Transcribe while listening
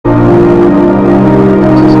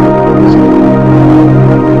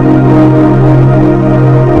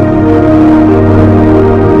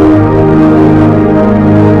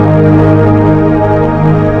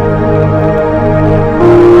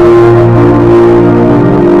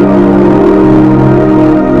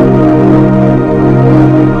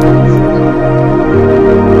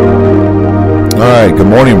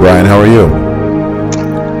morning, Brian. How are you?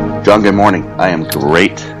 John, good morning. I am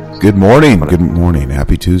great. Good morning. Good morning.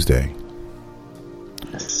 Happy Tuesday.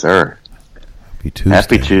 Yes, sir. Happy Tuesday.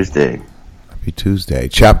 Happy Tuesday. Happy Tuesday.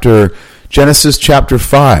 Genesis chapter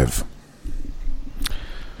 5.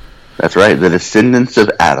 That's right. The descendants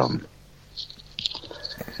of Adam.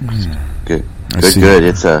 Good. Good. I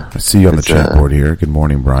see you on the chat board here. Good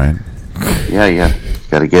morning, Brian. Yeah.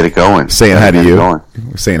 Got to get it going. Saying hi to you.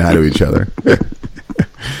 We're saying hi to each other.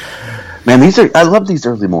 Man, I love these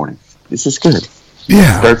early mornings. This is good.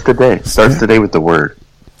 Yeah. Starts the day with the word.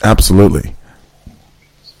 Absolutely.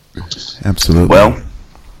 Well,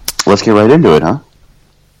 let's get right into it, huh?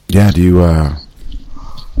 Yeah, do you,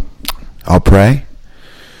 I'll pray?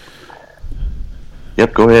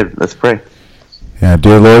 Yep, go ahead. Let's pray. Yeah,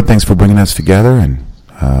 dear Lord, thanks for bringing us together, and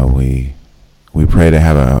we pray to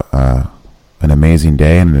have an amazing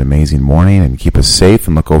day and an amazing morning, and keep us safe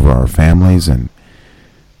and look over our families, and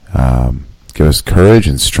give us courage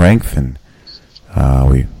and strength, and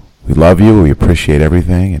we love you. We appreciate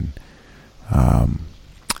everything, and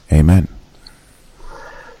amen.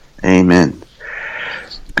 Amen.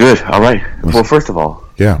 Good. All right. Well, first of all,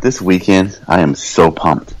 this weekend I am so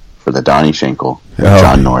pumped for the Donnie Schenkel with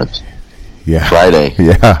John North. Yeah. Friday.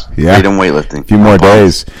 Yeah. Freedom weightlifting. A few more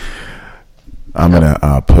days. I'm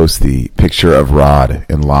gonna post the picture of Rod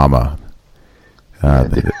and Llama,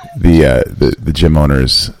 the gym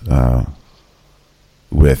owners,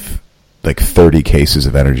 with like 30 cases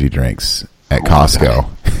of energy drinks at Costco.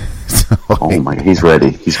 So, oh my! He's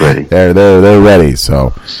ready. They're ready.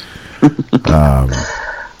 So,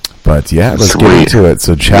 but yeah, let's get into it.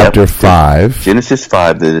 So, chapter 5, Genesis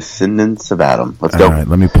 5, the descendants of Adam. Let's go. All right,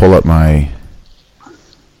 let me pull up my.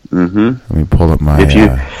 Let me pull up my.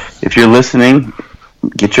 If you're listening,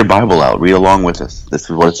 get your Bible out. Read along with us. This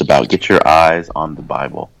is what it's about. Get your eyes on the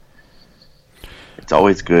Bible. It's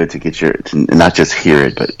always good to not just hear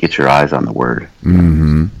it, but get your eyes on the Word.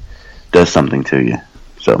 Mm-hmm. Does something to you.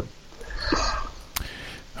 So.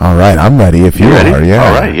 All right, I'm ready. If you ready? Are, yeah.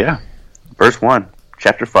 All right, yeah. Verse 1,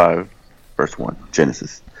 chapter 5, verse 1,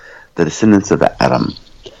 Genesis. The descendants of Adam.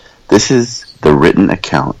 This is the written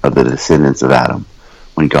account of the descendants of Adam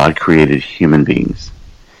when God created human beings.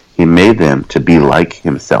 He made them to be like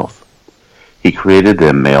himself. He created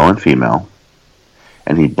them male and female,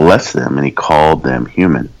 and he blessed them, and he called them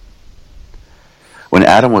human. When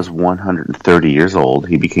Adam was 130 years old,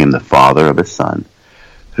 he became the father of a son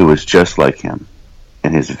who was just like him,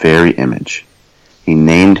 in his very image. He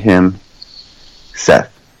named him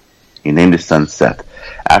Seth. He named his son Seth.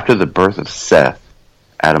 After the birth of Seth,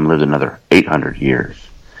 Adam lived another 800 years,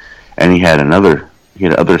 and he had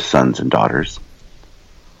other sons and daughters.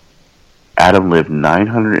 Adam lived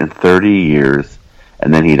 930 years,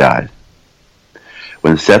 and then he died.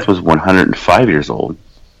 When Seth was 105 years old,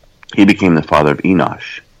 he became the father of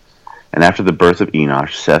Enosh. And after the birth of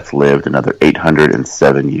Enosh, Seth lived another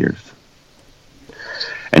 807 years.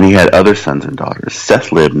 And he had other sons and daughters.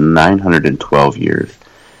 Seth lived 912 years,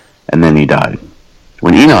 and then he died.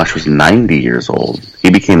 When Enosh was 90 years old, he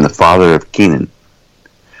became the father of Kenan.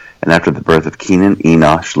 And after the birth of Kenan,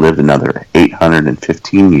 Enosh lived another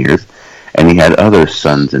 815 years, and he had other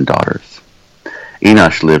sons and daughters.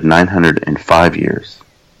 Enosh lived 905 years,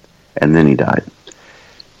 and then he died.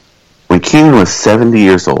 When Kenan was 70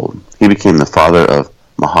 years old, he became the father of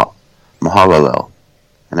Mahalalel.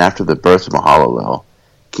 And after the birth of Mahalalel,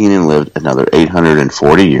 Kenan lived another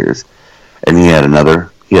 840 years, and he had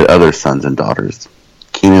other sons and daughters.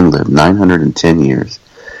 Kenan lived 910 years,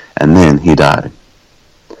 and then he died.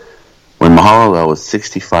 When Mahalalel was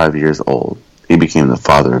 65 years old, he became the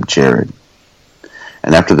father of Jared.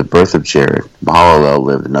 And after the birth of Jared, Mahalalel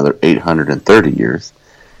lived another 830 years,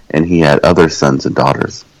 and he had other sons and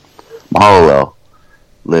daughters. Mahalalel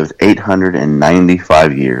lived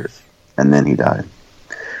 895 years, and then he died.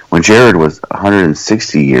 When Jared was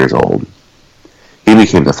 160 years old, he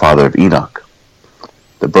became the father of Enoch.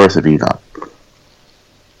 The birth of Enoch.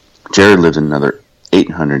 Jared lived another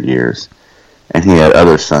 800 years, and he had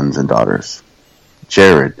other sons and daughters.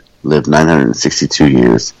 Jared lived 962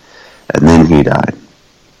 years, and then he died.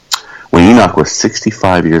 When Enoch was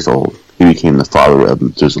 65 years old, he became the father of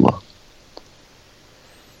Methuselah.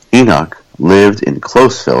 Enoch lived in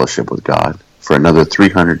close fellowship with God for another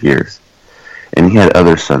 300 years, and he had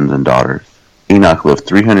other sons and daughters. Enoch lived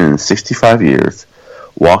 365 years,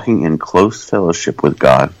 walking in close fellowship with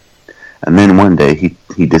God, and then one day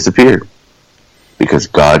he disappeared, because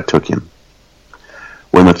God took him.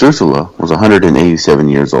 When Methuselah was 187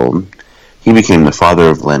 years old, he became the father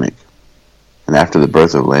of Lamech. And after the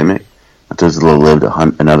birth of Lamech, Methuselah lived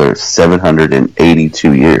another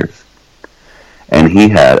 782 years. and he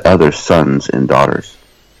had other sons and daughters.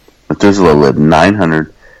 Methuselah lived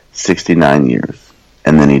 969 years,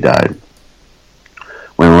 and then he died.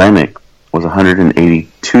 When Lamech was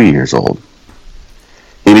 182 years old,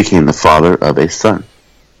 he became the father of a son.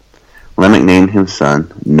 Lamech named his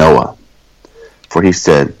son Noah, for he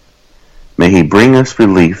said, "May he bring us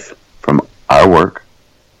relief from our work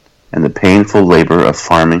and the painful labor of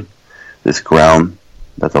farming this ground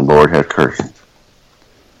that the Lord had cursed."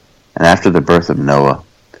 And after the birth of Noah,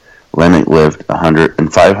 Lamech lived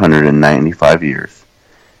 595 years,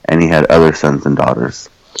 and he had other sons and daughters.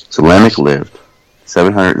 So Lamech lived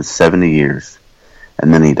 770 years,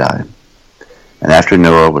 and then he died. And after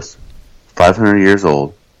Noah was 500 years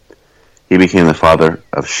old, he became the father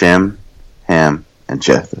of Shem, Ham, and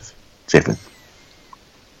Japheth.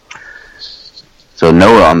 So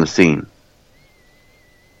Noah on the scene.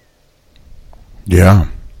 Yeah.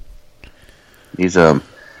 He's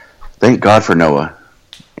thank God for Noah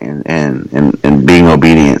and being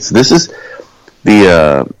obedient. So this is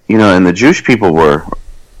the and the Jewish people were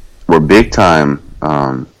big time.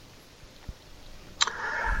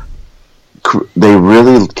 They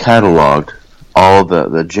really cataloged all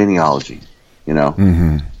the genealogy.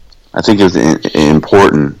 Mm-hmm. I think it was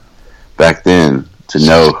important back then to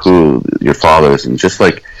know who your fathers, and just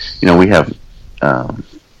like we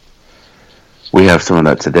have some of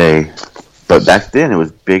that today, but back then it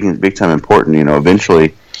was big time important.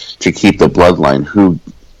 Eventually to keep the bloodline. Who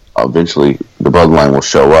eventually the bloodline will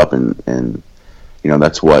show up, and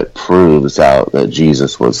that's what proves out that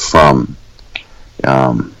Jesus was from,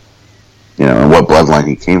 and what bloodline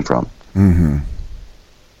he came from. Mm-hmm.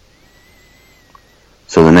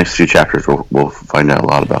 So the next few chapters we'll find out a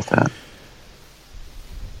lot about that.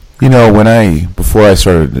 Before I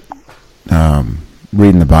started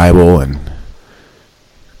reading the Bible, and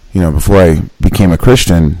before I became a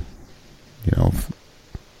Christian,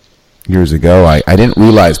 years ago, I didn't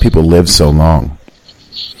realize people live so long.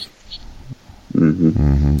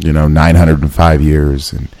 Mm-hmm. 905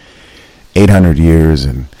 years and 800 years,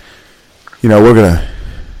 and we're gonna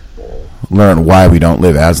learn why we don't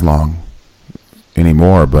live as long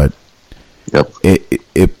anymore. But yep.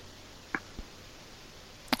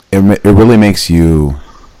 It really makes you.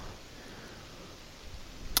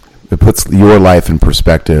 It puts your life in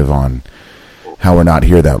perspective on how we're not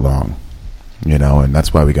here that long, and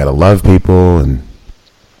that's why we got to love people and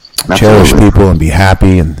cherish people and be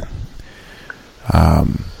happy, and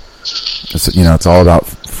it's all about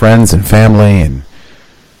friends and family and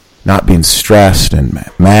not being stressed and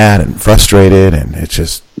mad and frustrated, and it's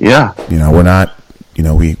just we're not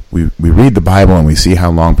we read the Bible and we see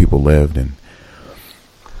how long people lived, and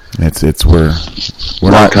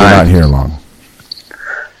we're not here long.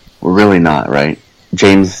 We're really not, right?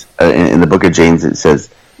 James, in the book of James, it says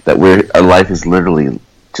that our life is literally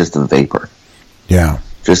just a vapor. Yeah.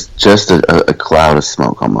 Just a cloud of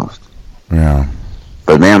smoke almost. Yeah.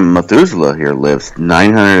 But man, Methuselah here lives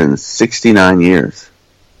 969 years.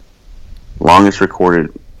 Longest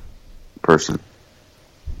recorded person.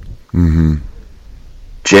 Mm-hmm.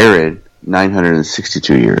 Jared,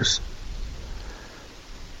 962 years.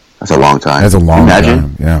 That's a long time. That's a long Imagine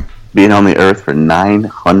time, yeah. Being on the earth for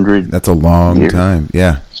 900 That's a long years. time,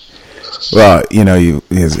 yeah. Well,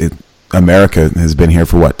 America has been here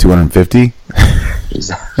for what, 250?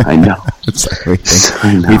 I know.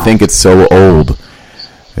 We think it's so old,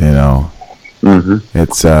 Mm-hmm.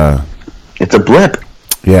 It's a blip.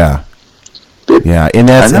 Yeah. Yeah, and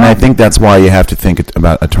I think that's why you have to think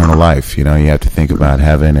about eternal life. You have to think about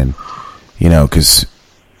heaven, and because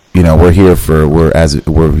we're here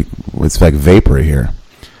it's like vapor here,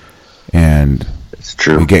 and it's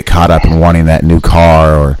true. We get caught up in wanting that new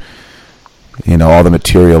car, or all the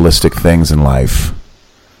materialistic things in life,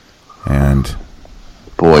 and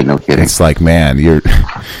boy, no kidding. It's like, man, you're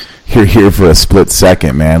here for a split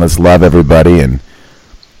second, man. Let's love everybody and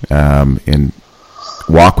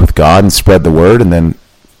walk with God and spread the word, and then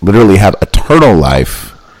literally have eternal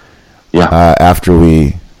life. Yeah. After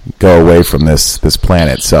we go away from this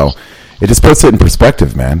planet, so it just puts it in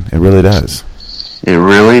perspective, man. It really does. It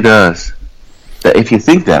really does. That if you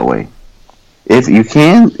think that way, if you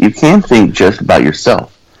can think just about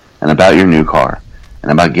yourself and about your new car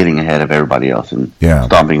and about getting ahead of everybody else and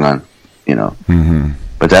stomping on, Mm-hmm.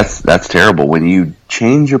 But that's terrible when you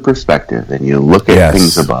change your perspective and you look at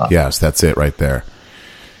things above. Yes, that's it right there.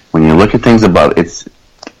 When you look at things above,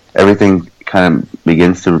 everything kind of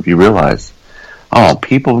begins to be realized. Oh,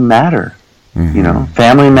 people matter. Mm-hmm.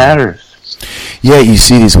 Family matters. Yeah, you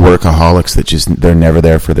see these workaholics that they're never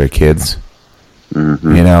there for their kids.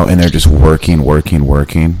 Mm-hmm. And they're just working.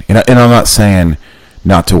 And I'm not saying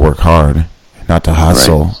not to work hard, not to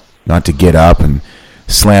hustle, not to get up and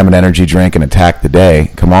slam an energy drink and attack the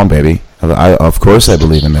day. Come on, baby. Of course I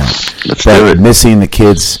believe in that. Let's but do it. Missing the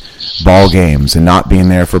kids' ball games and not being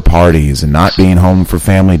there for parties and not being home for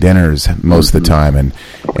family dinners most of the time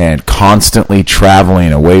and constantly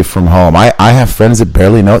traveling away from home. I have friends that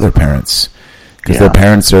barely know their parents because their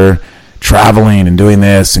parents are traveling and doing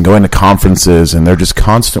this and going to conferences and they're just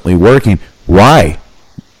constantly working. Why?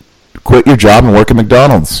 Quit your job and work at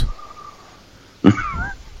McDonald's.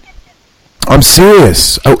 I'm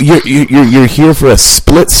serious. Oh, you're here for a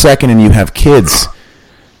split second and you have kids.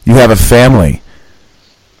 You have a family.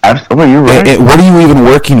 Absolutely, you're right. What are you even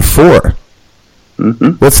working for?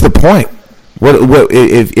 Mm-hmm. What's the point? What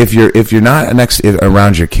if you're not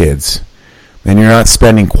around your kids and you're not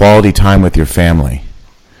spending quality time with your family?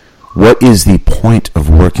 What is the point of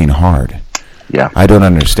working hard? Yeah, I don't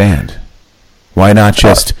understand. Why not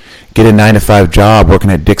just get a 9-to-5 job working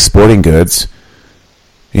at Dick's Sporting Goods?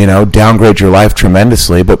 Downgrade your life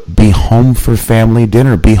tremendously, but be home for family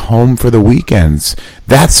dinner. Be home for the weekends.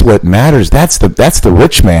 That's what matters. That's the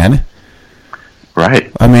rich man. Right.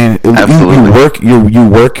 I mean, you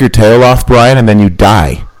work your tail off, Brian, and then you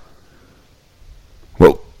die.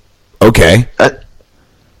 Well, okay.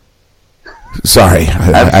 Sorry,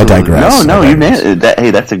 I digress. No, you nailed that.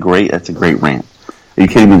 Hey, that's a great rant. Are you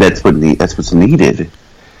kidding me? That's what's needed.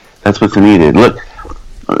 That's what's needed. Look,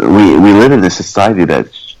 we live in a society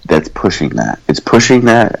that's pushing that. It's pushing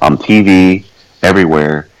that on TV,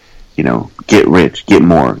 everywhere. Get rich, get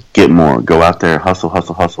more, go out there,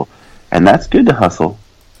 hustle. And that's good to hustle.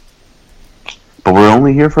 But we're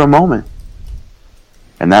only here for a moment.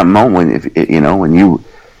 And that moment,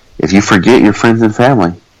 if you forget your friends and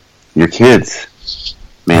family, your kids,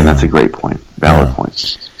 man, that's a great point. Valid point.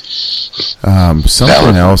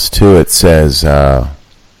 Something else too, it says,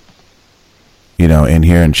 in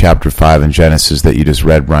here in chapter 5 in Genesis that you just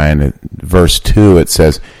read, Brian, verse 2, it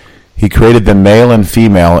says, he created them male and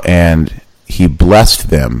female, and he blessed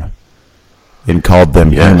them and called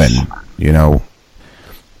them human.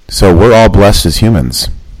 So we're all blessed as humans.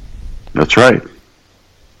 That's right.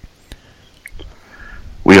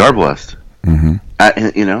 We are blessed. Mm-hmm.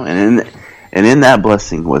 And in that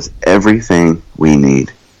blessing was everything we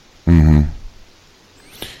need. Mm-hmm.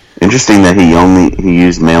 Interesting that he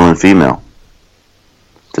used male and female.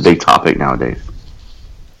 It's a big topic nowadays.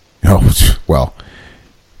 Oh, well,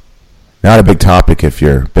 not a big topic if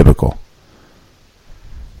you're biblical.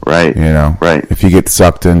 Right. Right. If you get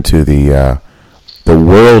sucked into the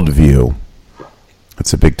world view,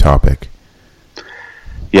 it's a big topic.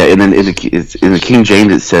 Yeah, and then in the King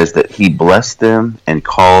James it says that he blessed them and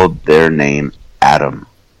called their name Adam.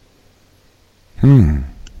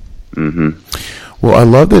 Mm-hmm. Well, I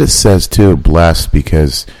love that it says, too, blessed,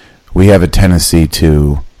 because we have a tendency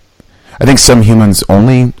to... I think some humans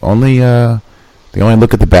only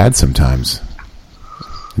look at the bad sometimes,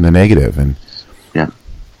 and the negative, and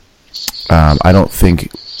I don't think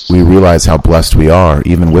we realize how blessed we are,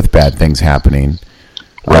 even with bad things happening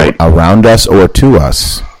around us or to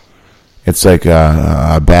us. It's like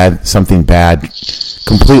something bad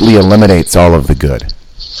completely eliminates all of the good.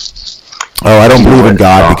 Oh, I don't believe in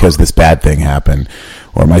God because this bad thing happened,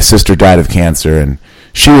 or my sister died of cancer and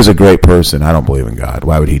she was a great person. I don't believe in God.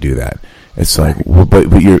 Why would he do that? It's like,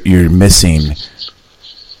 but you're missing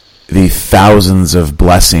the thousands of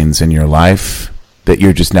blessings in your life that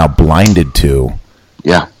you're just now blinded to.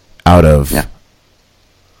 Yeah. Out of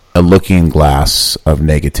a looking glass of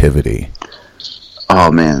negativity.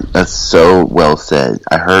 Oh man, that's so well said.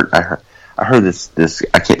 I heard this.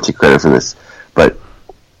 I can't take credit for this, but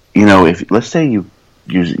if let's say you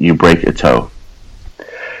break a toe,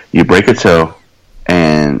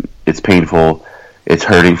 and it's painful, it's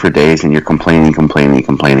hurting for days, and you're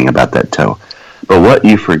complaining about that toe. But what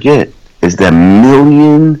you forget is the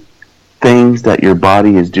million things that your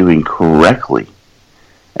body is doing correctly,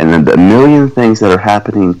 and then the million things that are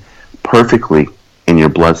happening perfectly in your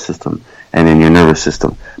blood system and in your nervous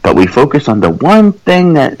system. But we focus on the one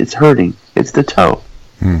thing that is hurting. It's the toe.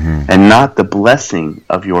 Mm-hmm. And not the blessing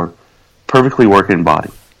of your perfectly working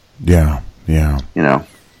body. Yeah.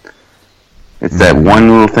 It's that one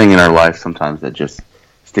little thing in our life sometimes that just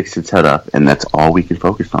sticks its head up, and that's all we can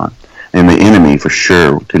focus on. And the enemy, for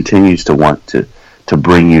sure, continues to want to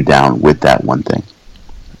bring you down with that one thing.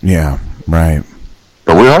 Yeah, right.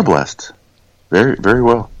 But we are blessed. Very, very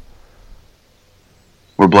well.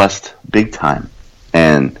 We're blessed big time.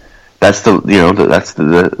 And that's the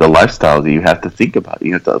lifestyle that you have to think about.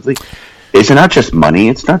 You have to think, it's not just money,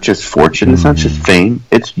 it's not just fortune, it's not just fame,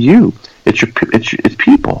 it's you. It's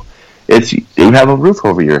people. You have a roof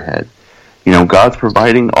over your head. God's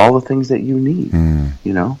providing all the things that you need.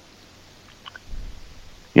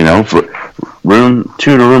 For room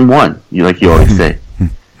 2 to room 1, you always say.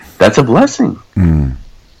 That's a blessing.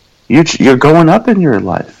 You're going up in your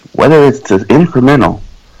life, whether it's incremental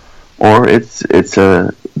or it's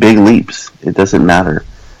big leaps. It doesn't matter.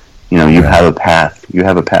 You have a path. You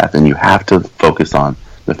have a path, and you have to focus on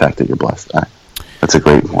the fact that you're blessed. That's a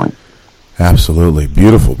great point. Absolutely.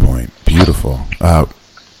 Beautiful point. Beautiful.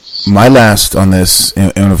 My last on this,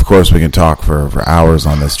 and of course we can talk for hours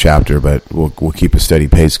on this chapter, but we'll keep a steady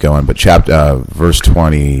pace going. But verse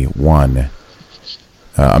 21,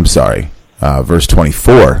 verse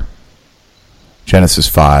 24, Genesis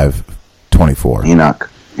 5:24. Enoch.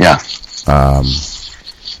 Yeah.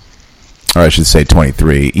 Or I should say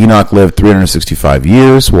 23. Enoch lived 365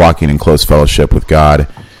 years, walking in close fellowship with God.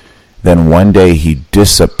 Then one day he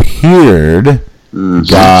disappeared.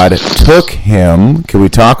 God took him. Can we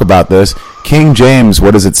talk about this? King James,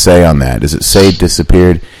 what does it say on that? Does it say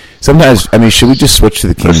disappeared? Sometimes, should we just switch to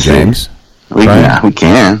the King James? We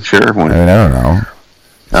can, sure. I don't know.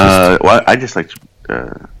 Well, I just like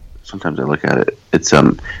sometimes I look at it. It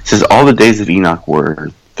says all the days of Enoch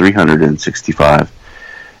were 365,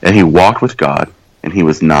 and he walked with God, and he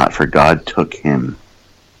was not, for God took him.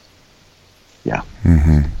 Yeah.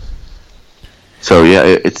 Mm-hmm. So yeah,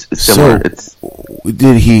 it's similar.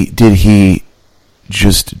 Did he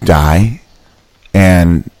just die,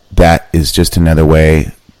 and that is just another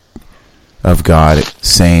way of God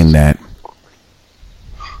saying that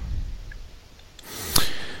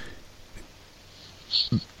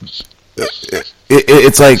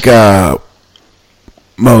it's like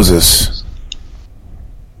Moses.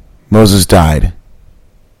 Moses died.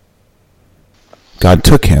 God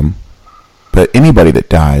took him, but anybody that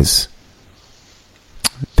dies,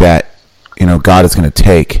 that God is going to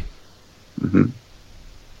take. Mm-hmm.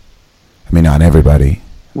 Not everybody.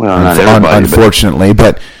 Well, not everybody, unfortunately,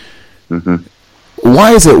 but mm-hmm.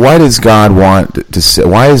 Why is it? Why does God want to say?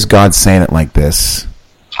 Why is God saying it like this?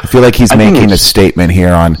 I feel like he's making a statement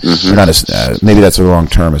here on. Mm-hmm. Maybe that's the wrong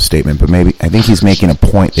term, a statement, but maybe I think he's making a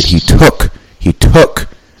point that he took.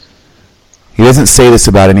 He doesn't say this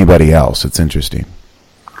about anybody else. It's interesting.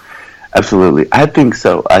 Absolutely, I think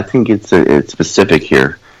so. I think it's specific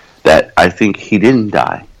here that I think he didn't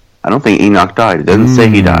die. I don't think Enoch died. It doesn't say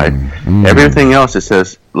he died. Everything else, it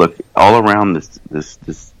says, look, all around this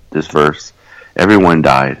verse, everyone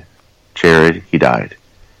died. Jared, he died.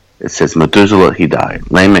 It says Methuselah, he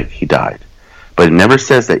died. Lamech, he died. But it never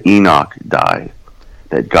says that Enoch died,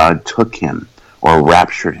 that God took him or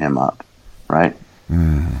raptured him up, right?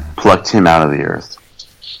 Plucked him out of the earth.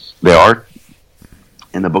 There are,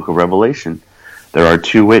 in the book of Revelation, there are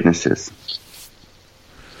 2 witnesses.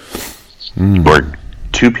 Where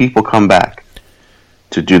 2 people come back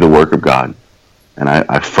to do the work of God. And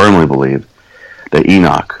I firmly believe that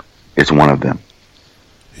Enoch is one of them.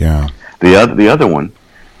 Yeah. The other one,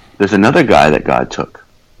 there's another guy that God took,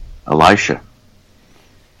 Elisha.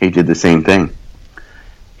 He did the same thing.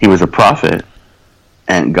 He was a prophet,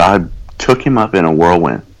 and God took him up in a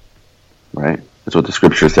whirlwind, right? That's what the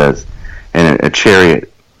scripture says. And a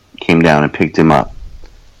chariot came down and picked him up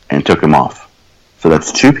and took him off. So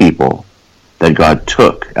that's 2 people that God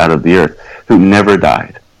took out of the earth who never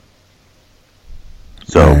died.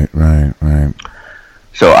 So, right.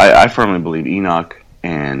 So I firmly believe Enoch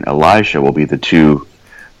and Elisha will be the 2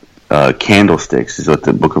 candlesticks, is what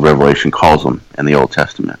the book of Revelation calls them in the Old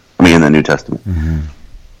Testament. In the New Testament. Mm-hmm.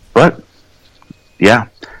 But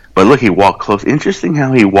look, he walked close. Interesting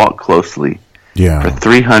how he walked closely for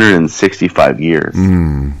 365 years.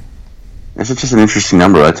 That's just an interesting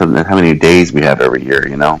number. That's how many days we have every year,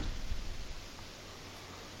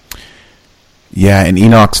 Yeah, and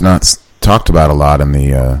Enoch's not talked about a lot in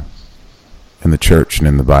the church and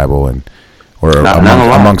in the Bible, or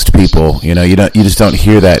amongst people. You just don't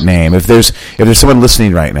hear that name. If there's someone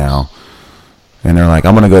listening right now, and they're like,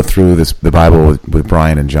 I'm going to go through the Bible with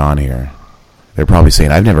Brian and John here, they're probably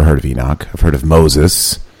saying, I've never heard of Enoch. I've heard of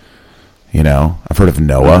Moses. I've heard of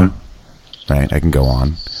Noah. Right? I can go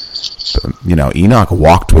on. But, Enoch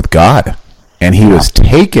walked with God, and he was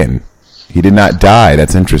taken. He did not die.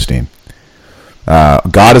 That's interesting.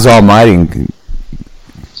 God is almighty.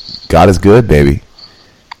 God is good, baby.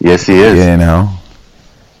 Yes, he is.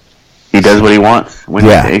 He does what he wants.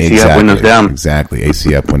 AC up, windows down. Exactly.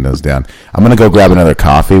 AC up, windows down. I'm going to go grab another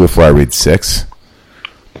coffee before I read 6.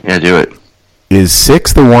 Yeah, do it. Is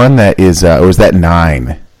 6 the one that is, or is that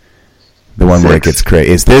 9? The one 6. Where it gets crazy.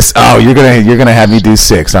 Is this? Oh, you're gonna have me do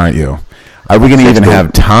 6, aren't you? Are we gonna even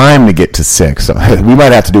have time to get to 6? We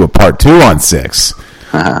might have to do a part 2 on 6.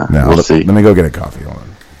 No, we'll see. Let me go get a coffee. Hold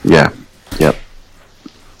on. Yeah. Yep.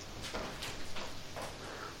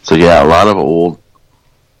 So yeah, a lot of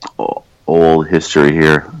old history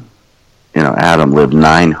here. You know, Adam lived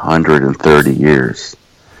 930 years.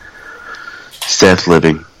 Seth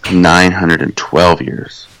living 912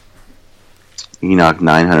 years. Enoch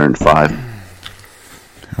 905.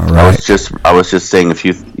 All right. I was just saying a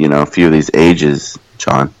few of these ages,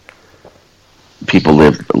 John. People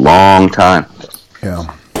lived a long time.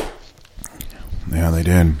 Yeah. Yeah, they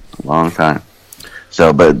did. A long time.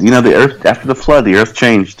 So, but the earth, after the flood, the earth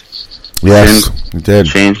changed. Yes, it did.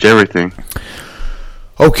 Changed everything.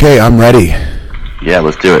 Okay, I'm ready. Yeah,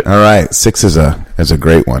 let's do it. All right, 6 is a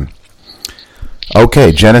great one.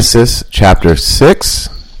 Okay, Genesis chapter 6,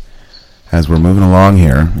 as we're moving along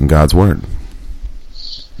here in God's Word.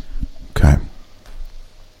 Okay.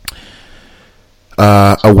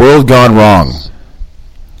 A world gone wrong.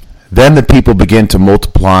 Then the people began to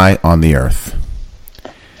multiply on the earth,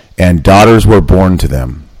 and daughters were born to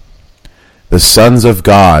them. The sons of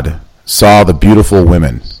God saw the beautiful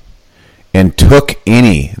women, and took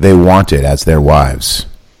any they wanted as their wives.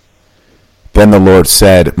 Then the Lord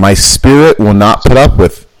said, "My spirit will not put up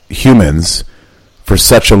with humans for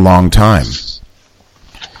such a long time,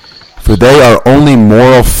 for they are only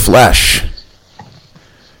mortal flesh.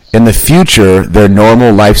 In the future, their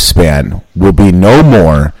normal lifespan will be no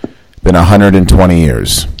more than 120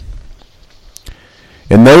 years.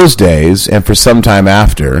 In those days, and for some time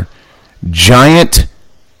after, giant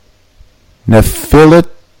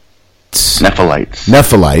Nephilites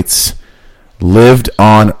lived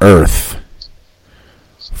on earth.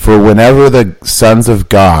 For whenever the sons of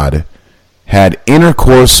God had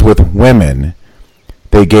intercourse with women,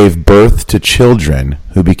 they gave birth to children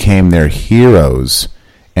who became their heroes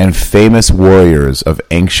and famous warriors of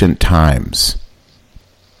ancient times.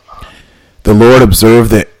 The Lord observed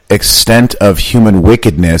the extent of human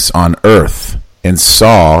wickedness on earth, and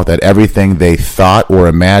saw that everything they thought or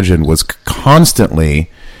imagined was constantly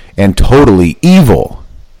and totally evil.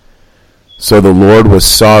 So the Lord was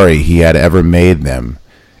sorry he had ever made them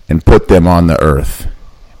and put them on the earth.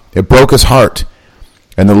 It broke his heart,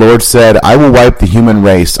 and the Lord said, I will wipe the human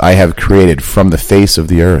race I have created from the face of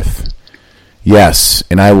the earth. Yes,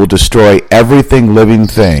 and I will destroy every living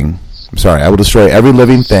thing,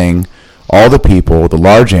 all the people, the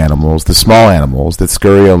large animals, the small animals that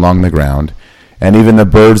scurry along the ground, and even the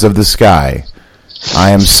birds of the sky.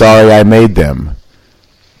 I am sorry I made them.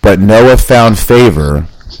 But Noah found favor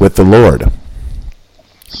with the Lord.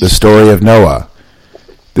 The story of Noah.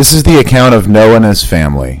 This is the account of Noah and his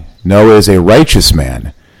family. Noah is a righteous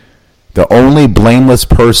man, the only blameless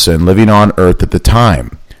person living on earth at the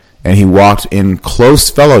time, and he walked in close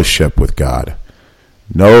fellowship with God.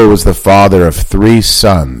 Noah was the father of 3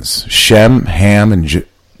 sons, Shem, Ham, and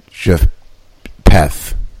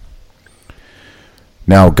Japheth.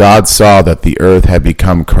 Now God saw that the earth had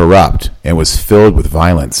become corrupt and was filled with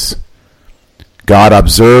violence. God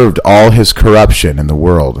observed all this corruption in the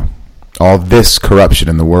world,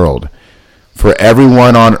 for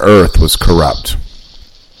everyone on earth was corrupt.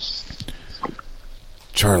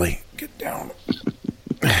 Charlie, get down.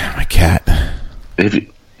 My cat.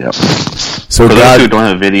 Yep. So for God, those who don't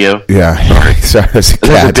have video, yeah, sorry, there's a cat.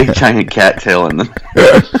 There's a big giant cat tail in them.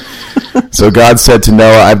 So God said to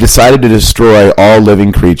Noah, I've decided to destroy all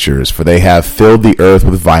living creatures, for they have filled the earth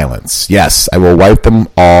with violence. Yes, I will wipe them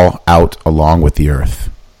all out along with the earth.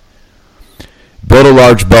 Build a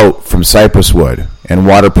large boat from cypress wood, and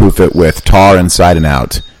waterproof it with tar inside and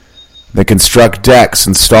out. Then construct decks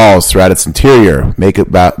and stalls throughout its interior. Make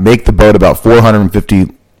the boat about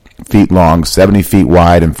 450 feet long, 70 feet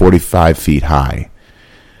wide, and 45 feet high.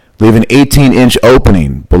 Leave an 18-inch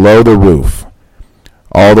opening below the roof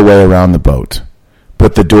all the way around the boat.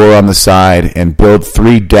 Put the door on the side and build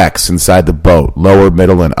 3 decks inside the boat, lower,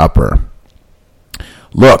 middle, and upper.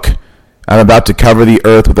 Look, I'm about to cover the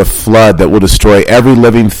earth with a flood that will destroy every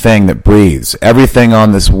living thing that breathes. Everything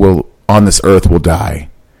on this earth will die.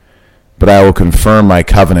 But I will confirm my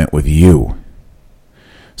covenant with you.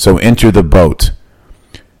 So enter the boat,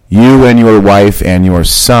 you and your wife and your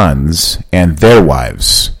sons and their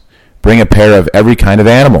wives. Bring a pair of every kind of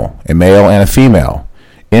animal, a male and a female,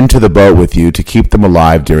 into the boat with you to keep them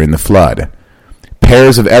alive during the flood.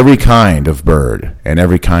 Pairs of every kind of bird and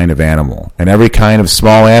every kind of animal and every kind of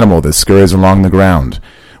small animal that scurries along the ground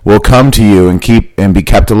will come to you and be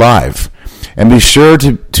kept alive. And be sure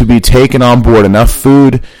to be taken on board enough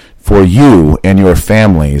food for you and your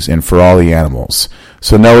families and for all the animals.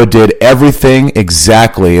 So Noah did everything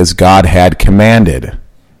exactly as God had commanded.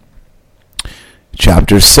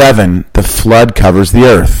 Chapter 7, the flood covers the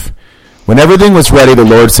earth. When everything was ready, the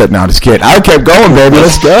Lord said, "No, just kidding. I kept going, baby.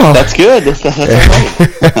 Let's go." That's good. That's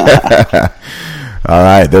right. All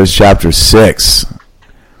right, there's chapter 6.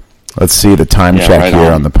 Let's see the time check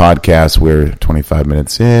here on the podcast. We're 25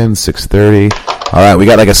 minutes in, 6:30. All right, we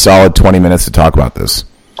got like a solid 20 minutes to talk about this.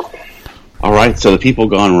 All right, so the people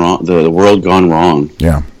gone wrong, the world gone wrong.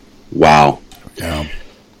 Yeah. Wow. Yeah.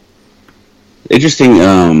 Interesting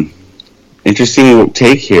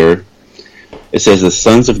take here. It says the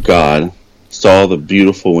sons of God saw the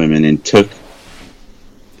beautiful women and took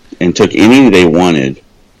any they wanted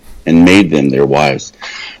and made them their wives.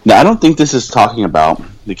 Now, I don't think this is talking about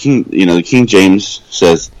the King. You know, the King James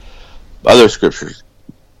says other scriptures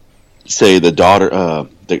say the daughter,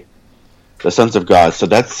 the sons of God. So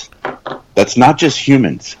that's not just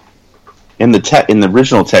humans. In the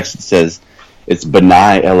original text, it says it's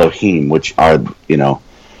B'nai Elohim, which are, you know,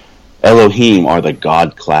 Elohim are the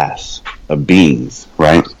God class of beings,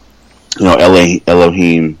 right? You know,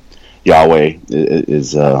 Elohim, Yahweh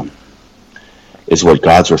is what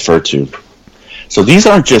God's referred to. So these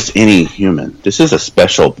aren't just any human. This is a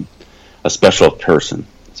special person,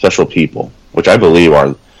 special people, which I believe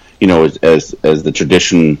are, you know, as the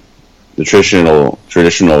traditional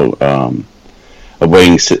a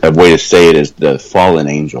way to say it is the fallen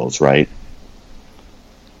angels, right?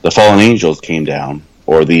 The fallen angels came down,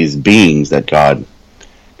 or these beings that God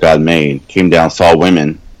made came down, saw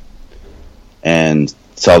women, and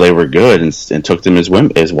saw they were good, and took them as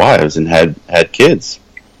wives, and had kids.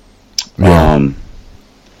 Yeah.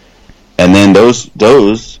 And then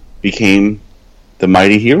those became the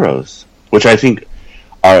mighty heroes, which I think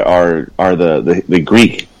are the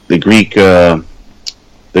Greek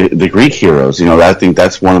heroes. You know, I think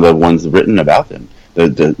that's one of the ones written about them.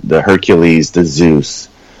 The Hercules, the Zeus,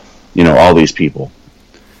 you know, all these people.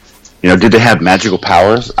 You know, did they have magical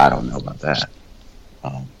powers? I don't know about that.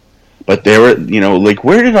 But they were, you know, like,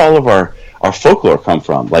 where did all of our folklore come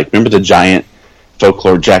from? Like, remember the giant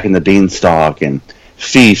folklore, Jack and the Beanstalk, and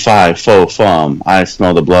fee, fi, fo, fum, I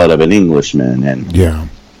smell the blood of an Englishman, and yeah,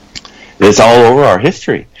 it's all over our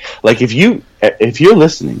history. Like, if you're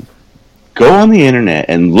listening, go on the internet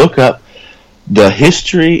and look up the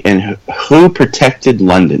history and who protected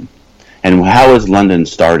London and how was London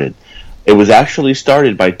started. It was actually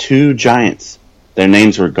started by two giants. Their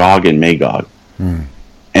names were Gog and Magog.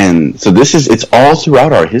 And so it's all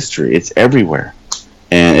throughout our history. It's everywhere.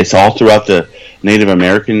 And it's all throughout the Native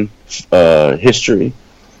American history.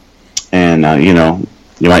 And, you know,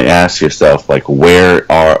 you might ask yourself, like, where's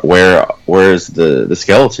the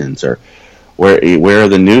skeletons, or where are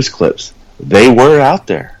the news clips? They were out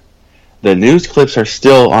there. The news clips are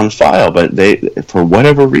still on file, but they, for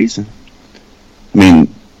whatever reason, I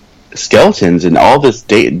mean, skeletons and all this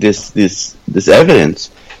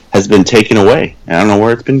evidence has been taken away. I don't know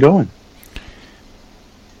where it's been going.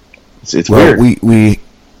 It's weird. We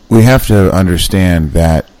have to understand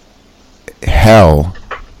that hell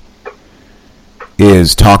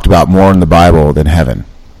is talked about more in the Bible than heaven.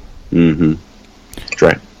 Mm-hmm. That's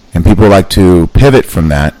right. And people like to pivot from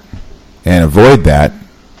that and avoid that,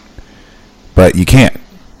 but you can't.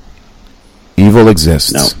 Evil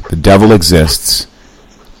exists. No. The devil exists.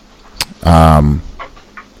 And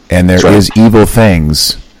there is evil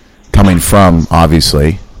things coming from,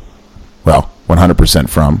 obviously, 100%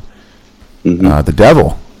 from the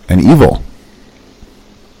devil and evil.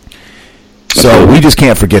 So we just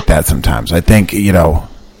can't forget that sometimes. I think, you know,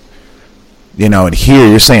 and here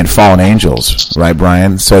you're saying fallen angels, right,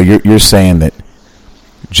 Brian? So you're saying that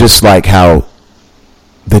just like how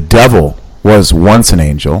the devil was once an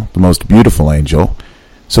angel, the most beautiful angel,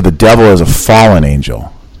 so the devil is a fallen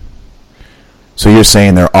angel. So you're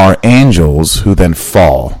saying there are angels who then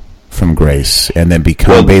fall from grace and then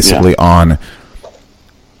become basically on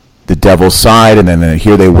the devil's side, and then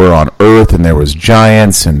here they were on earth, and there was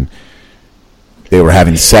giants, and they were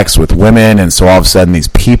having sex with women, and so all of a sudden these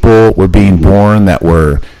people were being born that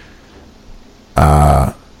were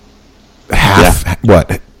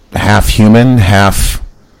half human, half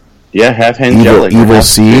angelic, evil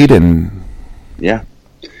seed, and yeah,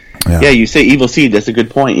 you say evil seed. That's a good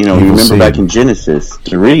point. You know, you remember back in Genesis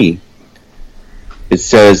 3, it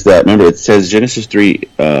says that. Remember, it says Genesis 3.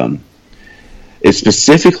 It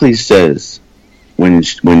specifically says when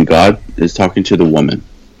God is talking to the woman,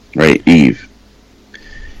 right, Eve,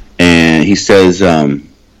 and he says, let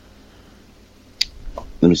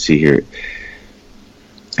me see here.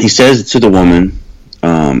 He says to the woman,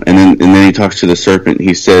 and then he talks to the serpent.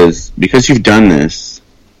 He says, because you've done this.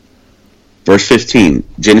 Verse 15,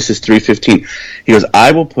 Genesis 3:15. He goes,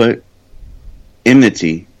 I will put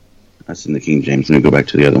enmity. That's in the King James. Let me go back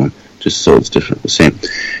to the other one. just so it's different, the same.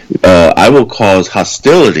 I will cause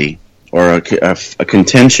hostility or a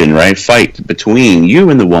contention, right? Fight between you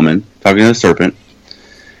and the woman, talking to the serpent,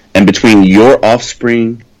 and between your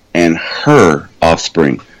offspring and her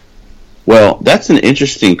offspring. Well, that's an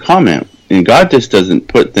interesting comment. And God just doesn't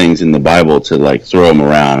put things in the Bible to like throw them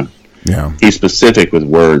around. Yeah. He's specific with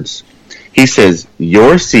words. He says,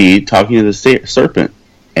 your seed, talking to the serpent,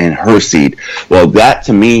 and her seed. Well, that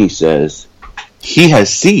to me says he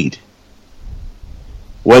has seed.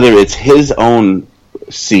 Whether it's his own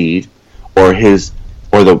seed or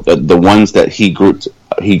the ones that he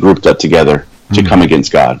grouped up together to come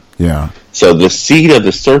against God. Yeah. So the seed of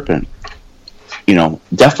the serpent,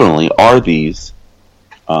 definitely are these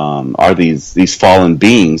fallen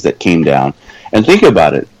beings that came down. And think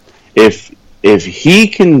about it. If he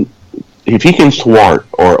can thwart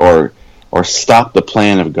or stop the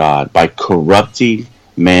plan of God by corrupting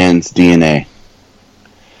man's DNA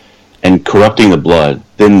and corrupting the blood,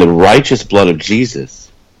 then the righteous blood of Jesus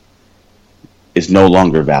is no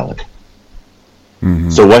longer valid. Mm-hmm.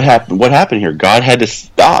 So what happened here? God had to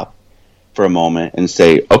stop for a moment and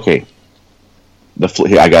say, okay,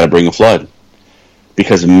 I got to bring a flood.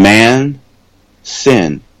 Because man's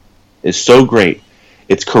sin is so great,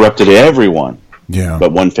 it's corrupted everyone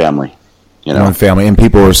but one family. One family. And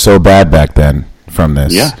people were so bad back then from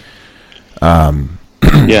this. Yeah.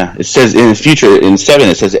 Yeah. It says in the future, in 7,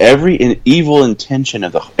 it says every evil intention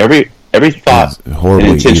of every thought and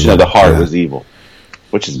intention of the heart was evil,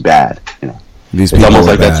 which is bad. These it's almost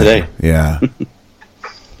like bad. That today. Yeah.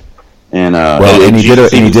 And he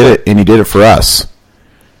did it for us.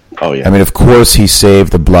 Oh yeah. I mean, of course, he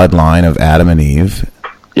saved the bloodline of Adam and Eve.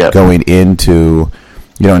 Yep. Going into,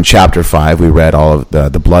 in chapter 5, we read all of the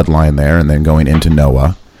bloodline there, and then going into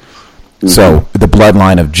Noah. Mm-hmm. So the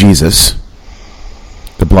bloodline of Jesus,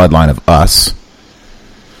 the bloodline of us.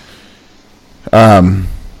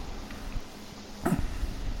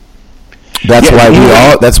 That's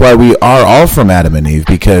why we are all from Adam and Eve,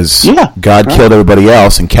 because God killed everybody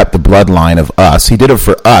else and kept the bloodline of us. He did it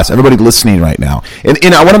for us. Everybody listening right now. And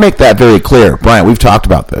I want to make that very clear. Brian, we've talked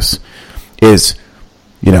about this.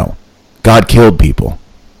 God killed people.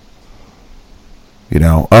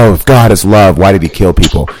 If God is love, why did he kill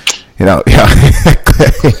people? He's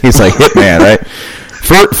like Hitman, right?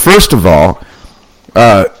 First of all,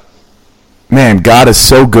 God is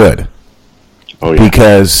so good. Oh, yeah.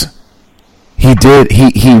 Because he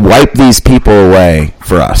wiped these people away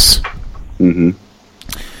for us. Mm-hmm.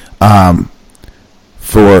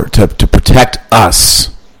 To protect us.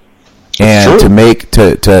 And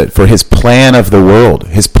for his plan of the world,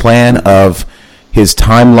 his plan of his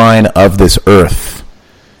timeline of this earth.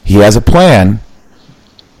 He has a plan,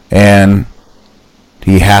 and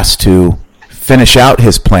he has to finish out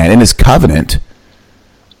his plan in his covenant,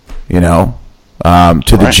 to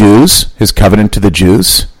the Jews, his covenant to the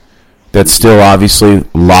Jews, that's still obviously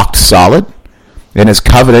locked solid, and his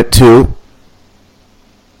covenant to,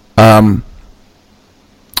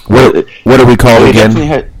 what do we call it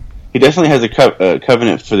again? He definitely has a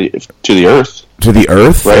covenant to the earth. To the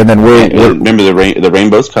earth, right? And then remember the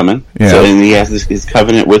rainbow's coming. Yeah. So, and he has his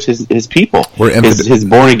covenant with his people, his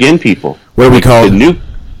born again people. What do we call it?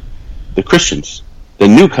 The Christians, the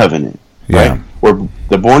new covenant. Yeah. Right? We're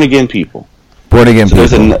the born again people. Born again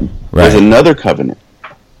people. There's another covenant,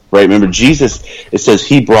 right? Remember Jesus. It says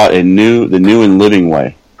he brought the new and living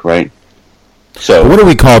way, right? So what are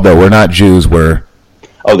we called though? We're not Jews. We're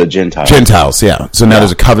the Gentiles. Gentiles, yeah. So now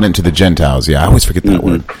there's a covenant to the Gentiles. Yeah, I always forget that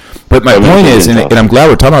word. But my point is, and I'm glad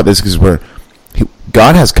we're talking about this, because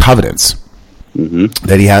God has covenants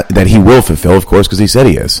that he will fulfill, of course, because he said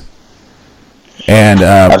he is. And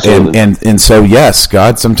and so yes,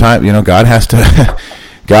 God sometimes God has to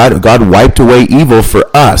God wiped away evil for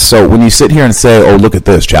us. So when you sit here and say, "Oh, look at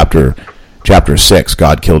this chapter 6,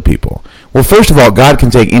 God killed people." Well, first of all, God can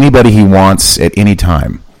take anybody he wants at any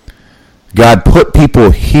time. God put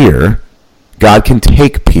people here. God can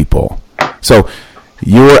take people. So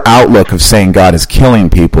your outlook of saying God is killing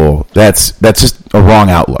people, that's just a wrong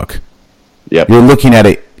outlook. Yep. You're looking at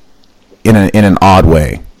it in an odd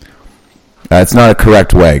way. It's not a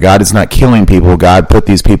correct way. God is not killing people. God put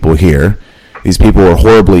these people here. These people were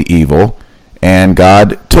horribly evil, and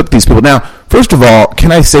God took these people. Now, first of all,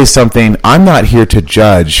 can I say something? I'm not here to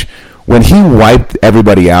judge. When he wiped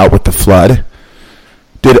everybody out with the flood,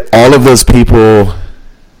 did all of those people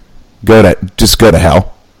go to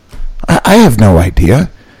hell? I have no idea.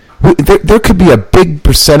 There could be a big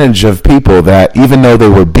percentage of people that, even though they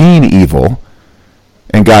were being evil,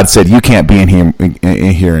 and God said, "You can't be in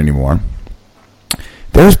here anymore,"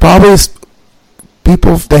 there's probably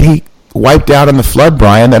people that he wiped out in the flood,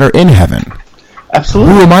 Brian, that are in heaven.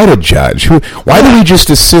 Absolutely. Who am I to judge? Why do we just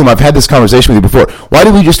assume? I've had this conversation with you before. Why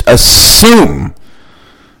do we just assume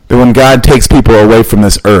that when God takes people away from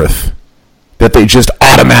this earth, that they just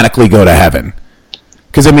automatically go to heaven?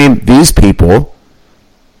 Because, I mean, these people,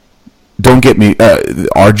 don't get me,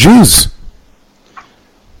 are Jews.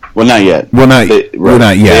 Well, not yet. Well, not yet.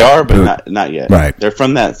 They are, but not yet. Right. They're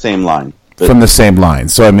from that same line. From the same line.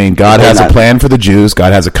 So, I mean, God has a plan for the Jews.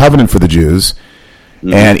 God has a covenant for the Jews.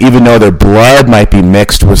 Mm-hmm. And even though their blood might be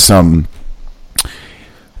mixed with an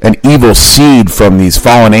evil seed from these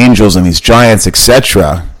fallen angels and these giants,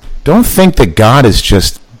 etc., don't think that God is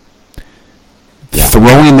just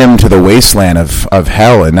throwing them to the wasteland of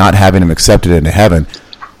hell and not having them accepted into heaven.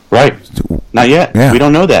 Right. Not yet. Yeah. We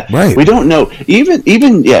don't know that. Right. We don't know. Even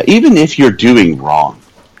if you're doing wrong,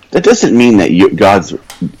 that doesn't mean that God's,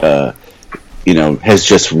 has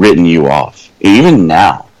just written you off. Even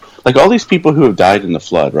now. Like all these people who have died in the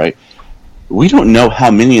flood, right? We don't know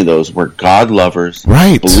how many of those were God lovers,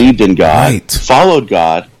 right, believed in God, right, followed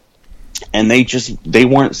God, and they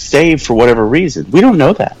weren't saved for whatever reason. We don't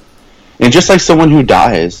know that. And just like someone who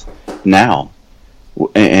dies now,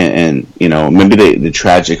 and maybe they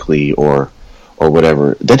tragically or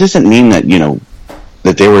whatever, that doesn't mean that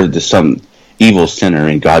that they were some evil sinner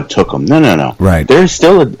and God took them. No. Right. There's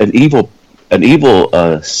still an evil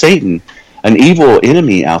Satan, an evil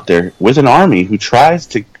enemy out there with an army who tries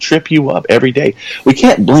to trip you up every day. We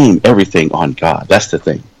can't blame everything on God. That's the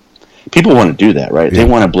thing. People want to do that, right? Yeah. They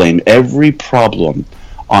want to blame every problem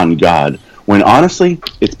on God when honestly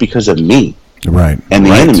it's because of me, right, and the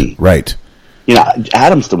enemy, right.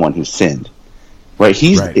 Adam's the one who sinned, right?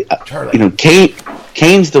 He's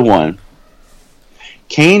Cain's the one.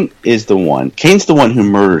 Cain is the one. Cain's the one who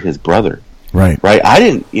murdered his brother, right? I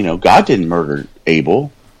didn't. God didn't murder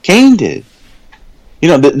Abel. Cain did. We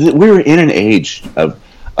were in an age of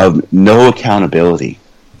no accountability,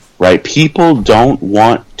 right? People don't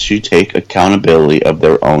want to take accountability of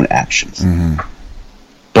their own actions. Mm-hmm.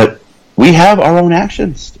 But we have our own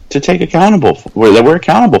actions to take that we're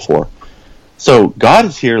accountable for. So God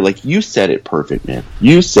is here, like you said it perfect, man.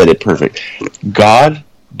 You said it perfect. God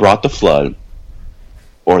brought the flood,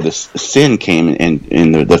 or the sin came, and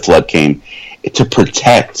the flood came to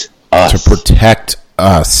protect us. To protect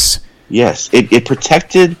us. Yes, it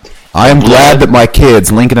protected. I am glad that my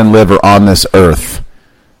kids, Lincoln and Liv, are on this earth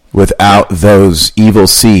without those evil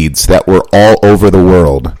seeds that were all over the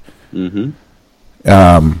world. Mm-hmm.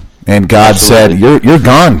 And God said, "You're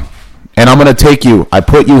gone, and I'm going to take you. I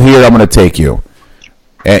put you here. I'm going to take you."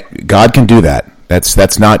 And God can do that.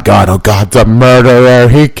 That's not God. Oh, God's a murderer.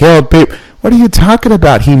 He killed people. What are you talking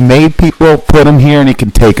about? He made people, put them here, and he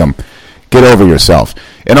can take them. Get over yourself.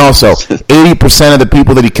 And also, 80% of the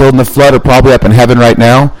people that he killed in the flood are probably up in heaven right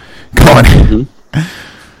now going,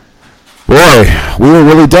 boy, we were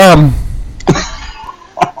really dumb.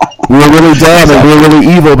 We were really dumb and we were really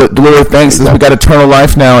evil, but Lord, thanks, we got eternal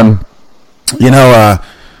life now. And,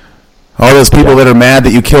 all those people that are mad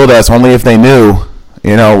that you killed us, only if they knew,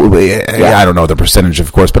 I don't know the percentage,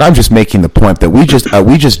 of course, but I'm just making the point that we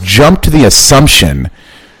just jumped to the assumption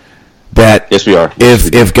that yes, we are.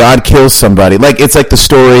 If God kills somebody, it's like the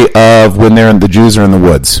story of when the Jews are in the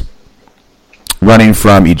woods, running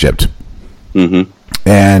from Egypt, mm-hmm.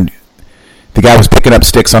 and the guy was picking up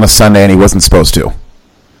sticks on a Sunday and he wasn't supposed to. All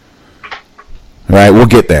right, we'll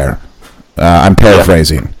get there. I'm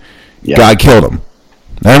paraphrasing. Yeah. God killed him.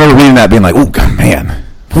 I remember reading that, being like, "Oh God, man,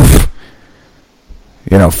 oof.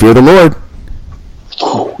 Fear the Lord."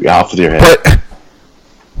 Yeah, off with your head. But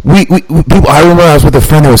people, I remember I was with a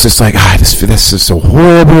friend that was just like, this is so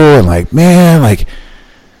horrible, and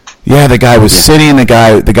the guy was sinning, the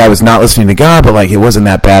guy was not listening to God, but it wasn't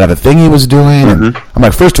that bad of a thing he was doing. Mm-hmm. And I'm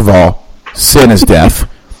like, first of all, sin is death,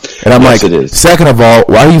 and I'm yes, it is. Second of all,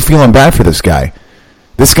 why are you feeling bad for this guy?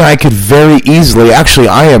 This guy could very easily, actually,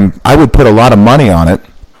 I would put a lot of money on it.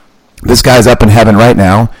 This guy's up in heaven right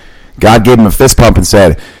now. God gave him a fist pump and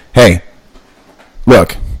said, "Hey,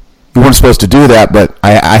 look, you weren't supposed to do that, but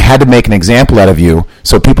I had to make an example out of you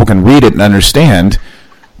so people can read it and understand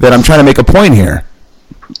that I'm trying to make a point here."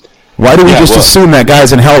 Why do we assume that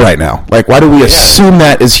guy's in hell right now? Why do we assume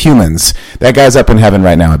that as humans? That guy's up in heaven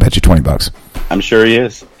right now. I bet you $20. I'm sure he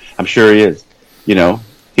is.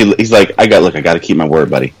 He's like, I got to keep my word,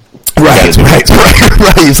 buddy. Right. He's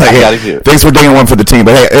like, hey, thanks for digging one for the team,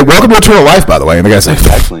 but hey, welcome to eternal life, by the way. And the guy's like,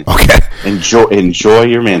 exactly. Okay. Enjoy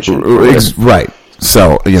your mansion. Right.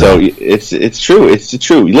 So, So it's true. It's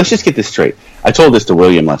true. Let's just get this straight. I told this to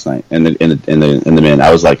William last night and the men. I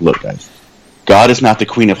was like, look, guys, God is not the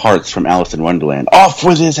Queen of Hearts from Alice in Wonderland. Off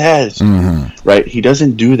with his head. Mm-hmm. Right? He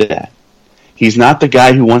doesn't do that. He's not the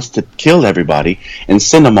guy who wants to kill everybody and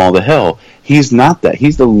send them all to hell. He's not that.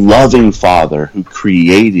 He's the loving Father who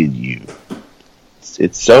created you.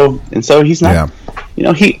 So he's not.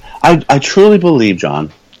 Yeah. I truly believe,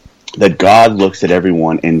 John, that God looks at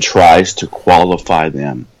everyone and tries to qualify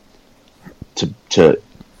them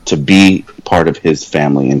to be part of His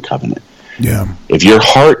family and covenant. Yeah. If your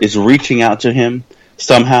heart is reaching out to Him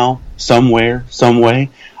somehow, somewhere, some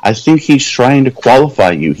way, I think He's trying to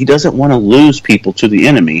qualify you. He doesn't want to lose people to the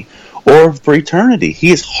enemy or for eternity.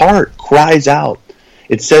 His heart cries out.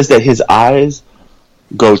 It says that His eyes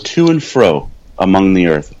go to and fro among the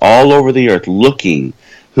earth, all over the earth, looking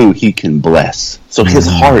who He can bless. So His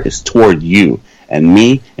heart is toward you and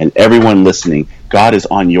me and everyone listening. God is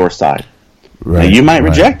on your side. Right, now, you might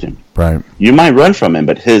reject Him. Right. You might run from Him,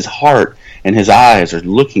 but His heart and His eyes are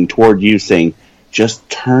looking toward you, saying, just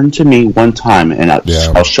turn to me one time and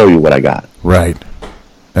I'll show you what I got. Right.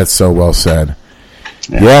 That's so well said.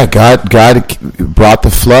 Yeah, God brought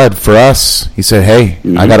the flood for us. He said, hey,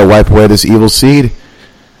 I got to wipe away this evil seed.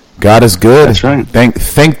 God is good. That's right.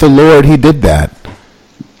 Thank the Lord He did that.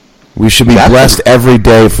 We should be blessed every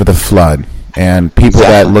day for the flood. And people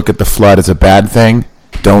that look at the flood as a bad thing,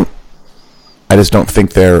 I don't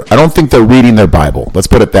think they're reading their Bible. Let's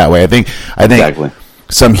put it that way. I think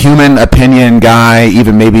some human opinion guy,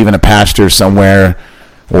 maybe even a pastor somewhere,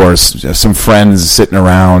 or some friends sitting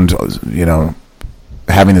around,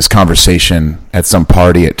 having this conversation at some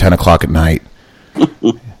party at 10 o'clock at night.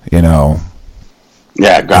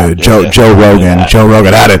 Yeah, God. Joe Rogan. Yeah. Joe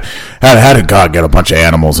Rogan. How did God get a bunch of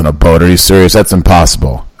animals in a boat? Are you serious? That's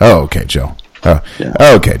impossible. Oh, okay, Joe.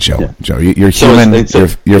 Okay, Joe. Yeah. Joe, you're human.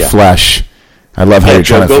 You're flesh. I love how you're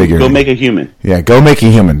trying to figure. Go make a human. Yeah, go make a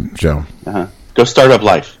human, Joe. Go start up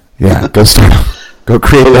life. Yeah, go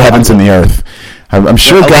create the heavens and the earth. I'm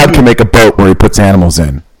sure God can make a boat where He puts animals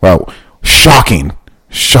in. Well, shocking.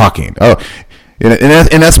 Oh,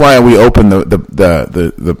 and that's why we open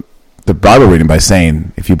the Bible reading by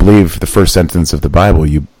saying, if you believe the first sentence of the Bible,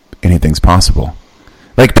 anything's possible.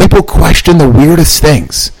 Like, people question the weirdest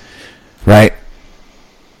things, right?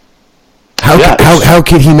 How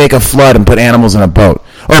could He make a flood and put animals in a boat?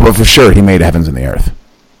 Oh, but for sure He made heavens and the earth.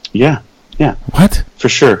 Yeah. What? For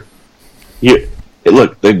sure.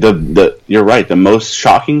 Look, you're right. The most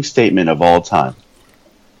shocking statement of all time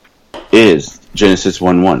is Genesis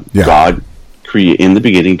 1:1. Yeah. God in the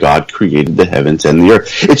beginning, God created the heavens and the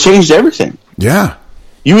earth. It changed everything. Yeah.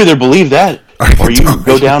 You either believe that or you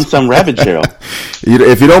go down some rabbit trail.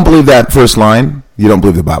 If you don't believe that first line, you don't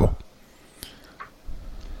believe the Bible.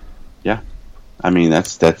 Yeah. I mean,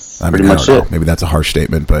 that's pretty much it. Maybe that's a harsh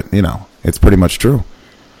statement, but, it's pretty much true.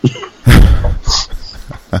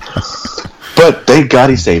 But thank God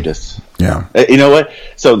He saved us. Yeah. You know what?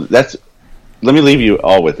 So let me leave you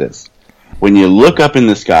all with this. When you look up in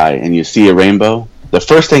the sky and you see a rainbow, the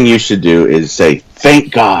first thing you should do is say,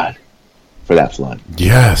 thank God for that flood.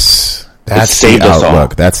 Yes. That's the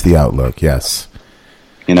outlook. That's the outlook, yes.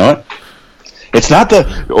 You know what? It's not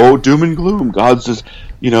doom and gloom. God's just,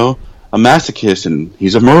 a masochist and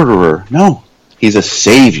He's a murderer. No. He's a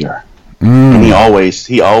savior. And He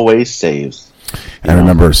always saves. I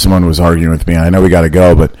remember someone was arguing with me, and I know we got to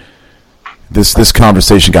go, but this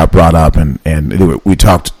conversation got brought up, and we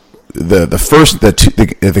talked.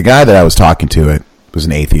 The guy that I was talking to, it was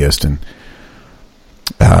an atheist, and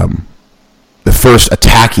the first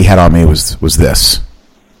attack he had on me was this: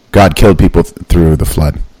 God killed people through the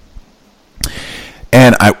flood,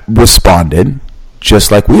 and I responded just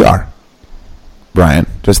like we are, Brian,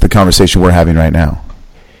 just the conversation we're having right now.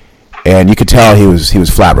 And you could tell he was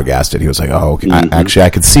flabbergasted. He was like, "Oh, okay. I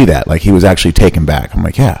could see that." Like, he was actually taken back. I'm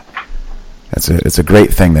like, "Yeah, it's a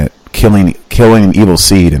great thing that killing an evil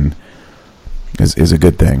seed is a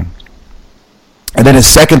good thing." And then his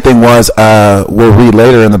second thing was, we'll read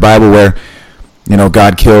later in the Bible where,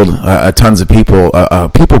 God killed tons of people, a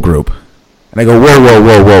people group, and I go,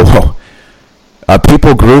 whoa, a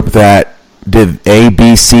people group that did A,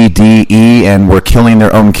 B, C, D, E, and were killing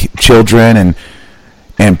their own children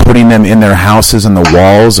and putting them in their houses in the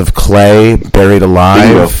walls of clay, buried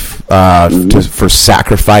alive, for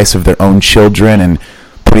sacrifice of their own children, and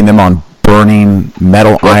putting them on burning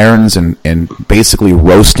metal irons and basically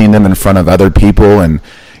roasting them in front of other people. And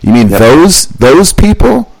you mean those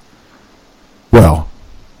people? Well,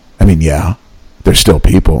 I mean, yeah, they're still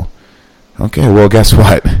people. Okay, well, guess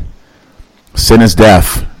what? Sin is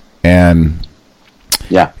death, and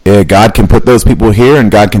God can put those people here,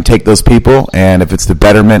 and God can take those people, and if it's the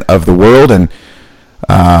betterment of the world, and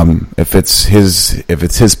if it's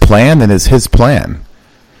His plan, then it's His plan.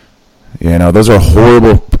 Those are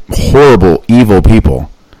horrible, evil people.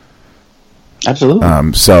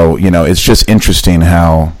 Absolutely. So, it's just interesting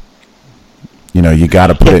how, you got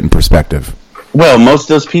to put it in perspective. Well, most of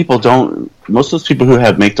those people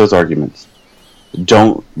who make those arguments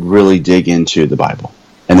don't really dig into the Bible,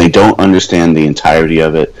 and they don't understand the entirety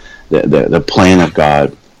of it, the plan of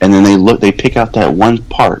God, and then they pick out that one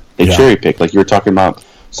part, they cherry pick, like you were talking about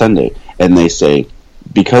Sunday, and they say,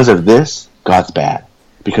 because of this, God's bad.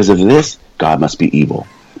 Because of this, God must be evil.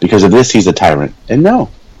 Because of this, he's a tyrant. And no.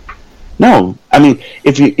 I mean,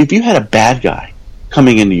 if you had a bad guy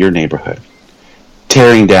coming into your neighborhood,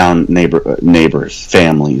 tearing down neighbors,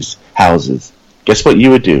 families, houses, guess what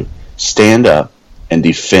you would do? Stand up and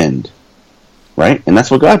defend, right? And that's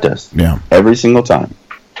what God does. Yeah. Every single time.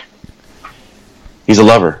 He's a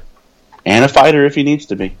lover and a fighter if he needs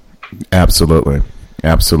to be. Absolutely.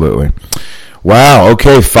 Wow.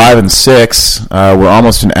 Okay. 5 and 6. We're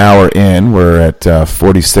almost an hour in. We're at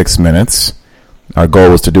 46 minutes. Our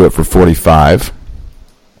goal was to do it for 45.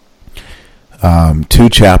 2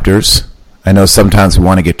 chapters. I know sometimes we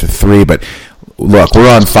want to get to 3, but look,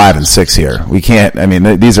 we're on 5 and 6 here. We can't. I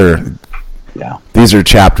mean, these are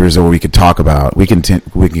chapters that we could talk about. We can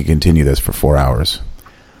continue this for 4 hours.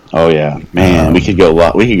 Oh yeah, man. We could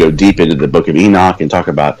go deep into the Book of Enoch and talk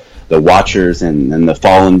about the Watchers and the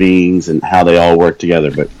fallen beings and how they all work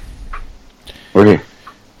together. But we're here.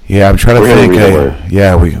 Yeah, I'm trying to think.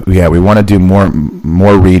 We want to do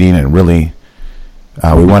more reading and really,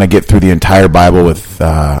 we want to get through the entire Bible with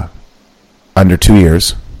under 2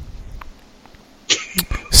 years.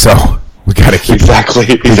 So we got to keep exactly.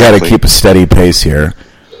 We got to keep a steady pace here.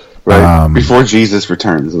 Right before Jesus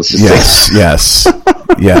returns. Let's just say.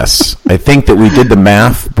 Yes. I think that we did the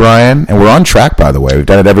math, Brian, and we're on track. By the way, we've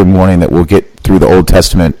done it every morning. That we'll get through the Old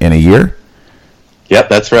Testament in a year. Yep,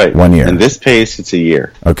 that's right. 1 year. In this pace, it's a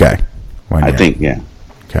year. Okay. 1 year. I think, yeah.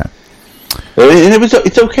 Okay. And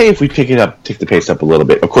it's okay if we take the pace up a little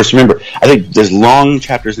bit. Of course, remember, I think there's long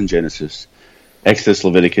chapters in Genesis, Exodus,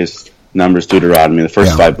 Leviticus, Numbers, Deuteronomy, the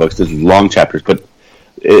first 5 books. There's long chapters, but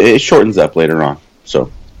it shortens up later on.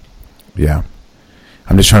 So, yeah.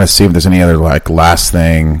 I'm just trying to see if there's any other last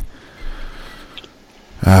thing.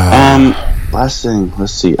 Last thing.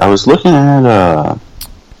 Let's see. I was looking at.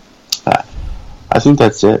 I think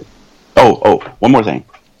that's it. Oh, one more thing.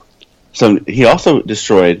 So he also the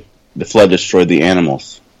flood destroyed the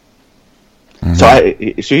animals.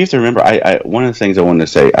 Mm-hmm. So you have to remember, one of the things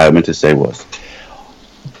I meant to say was,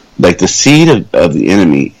 like, the seed of the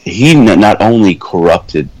enemy, he not only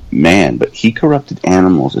corrupted man, but he corrupted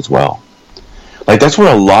animals as well. Like, that's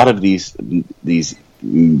where a lot of these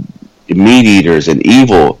meat eaters and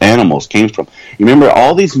evil animals came from. You remember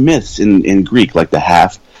all these myths in Greek, like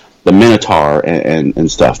the Minotaur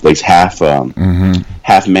and stuff. Like half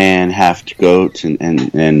man, half goat,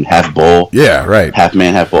 and half bull. Yeah, right. Half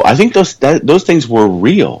man, half bull. I think those things were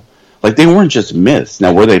real. Like, they weren't just myths.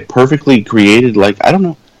 Now, were they perfectly created? Like, I don't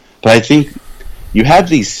know. But I think you have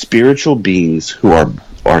these spiritual beings who are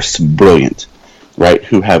brilliant, right?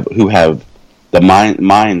 Who have the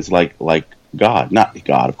minds like God, not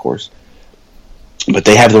God, of course, but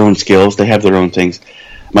they have their own skills. They have their own things.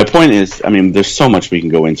 My point is, I mean, there's so much we can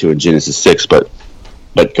go into in Genesis 6, but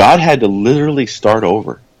God had to literally start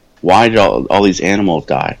over. Why did all these animals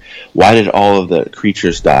die? Why did all of the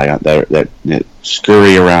creatures die that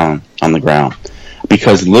scurry around on the ground?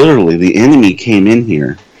 Because literally the enemy came in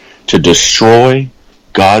here to destroy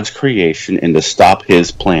God's creation and to stop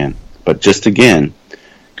his plan. But just again,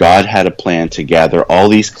 God had a plan to gather all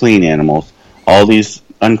these clean animals, all these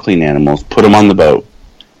unclean animals, put them on the boat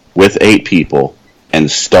with 8 people, and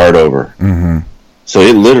start over. Mm-hmm. So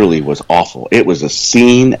it literally was awful. It was a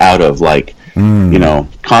scene out of, like,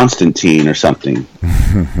 Constantine or something.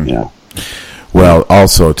 Well,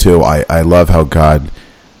 also, too, I love how God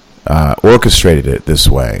orchestrated it this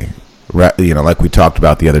way. Like we talked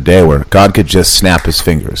about the other day, where God could just snap his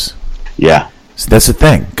fingers. Yeah. So that's the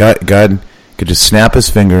thing. God could just snap his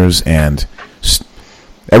fingers and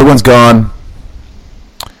everyone's gone.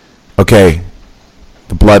 Okay,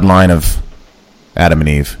 the bloodline of Adam and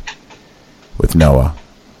Eve with Noah.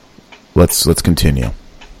 Let's continue.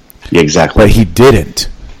 Yeah, exactly. But he didn't.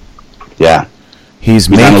 Yeah. He's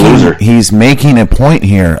making a point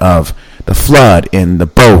here of the flood and the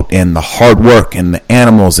boat and the hard work and the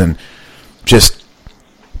animals and just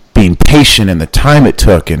being patient and the time it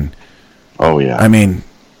took. And oh yeah. I mean,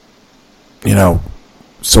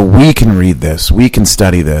 so we can read this, we can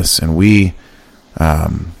study this, and we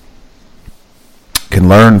can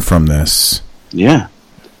learn from this. Yeah.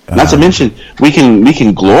 Not to mention, we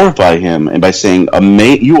can glorify him and by saying,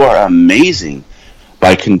 "You are amazing,"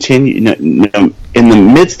 by in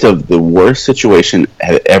the midst of the worst situation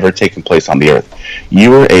had ever taken place on the earth, you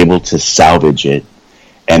were able to salvage it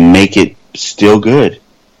and make it still good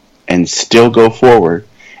and still go forward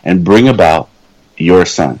and bring about your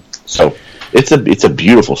son. So it's a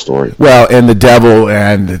beautiful story. Well, and the devil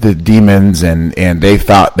and the demons and they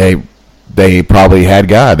thought they probably had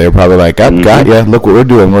God. They were probably like, God, yeah, look what we're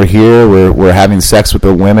doing. We're here. We're having sex with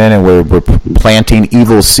the women, and we're planting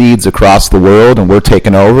evil seeds across the world, and we're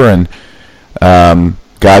taking over. And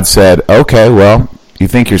God said, okay, well, you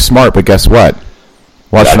think you're smart, but guess what?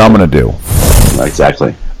 Watch what I'm going to do.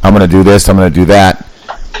 Exactly. I'm going to do this. I'm going to do that.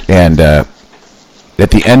 And at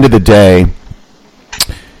the end of the day,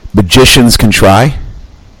 magicians can try.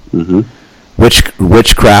 Mm-hmm.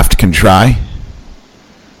 Witchcraft can try.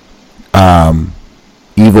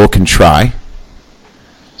 Evil can try,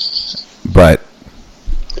 but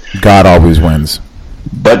God always wins.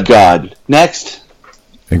 But God. Next.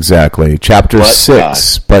 Exactly. Chapter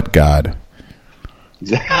 6. But God.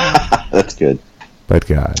 That's good. But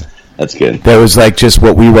God. That's good. That was like just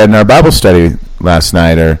what we read in our Bible study last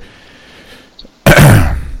night, or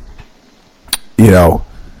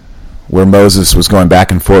where Moses was going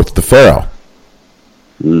back and forth with the Pharaoh.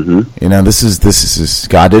 Mm-hmm. This is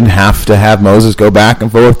God didn't have to have Moses go back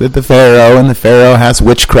and forth with the Pharaoh, and the Pharaoh has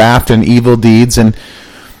witchcraft and evil deeds, and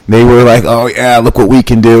they were like, oh yeah, look what we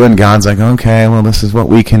can do, and God's like, okay, well, this is what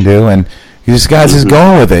we can do, and God's just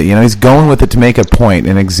going with it. He's going with it to make a point,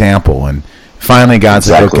 an example, and finally God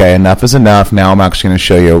said, okay, enough is enough. Now I'm actually going to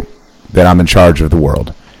show you that I'm in charge of the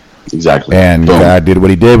world. Exactly. And God did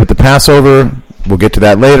what he did with the Passover. We'll get to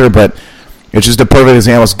that later, but it's just a perfect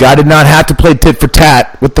example. God did not have to play tit for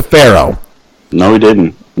tat with the Pharaoh. No, he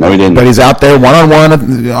didn't. But he's out there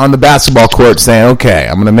one-on-one on the basketball court saying, okay,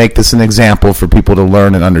 I'm going to make this an example for people to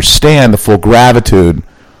learn and understand the full gratitude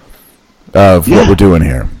of what we're doing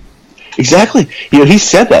here. Exactly. He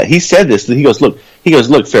said that. He said this. He goes, look,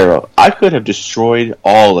 Pharaoh, I could have destroyed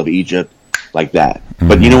all of Egypt like that. Mm-hmm.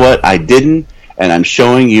 But you know what? I didn't, and I'm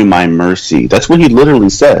showing you my mercy. That's what he literally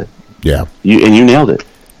said. Yeah. You nailed it.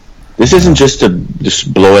 This isn't just to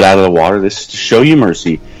just blow it out of the water. This is to show you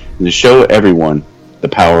mercy and to show everyone the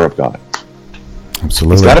power of God.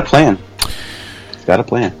 Absolutely. He's got a plan. He's got a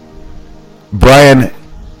plan. Brian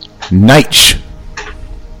Neitch.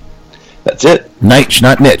 That's it. Neitch,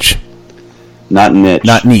 not niche. Not niche.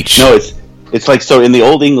 Not niche. No, it's like, so in the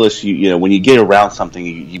Old English, when you get around something,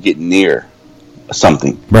 you get near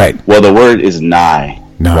something. Right. Well, the word is nigh.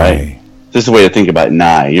 Nigh. Right? This is the way to think about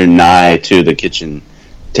nigh. You're nigh to the kitchen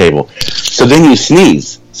table. So then you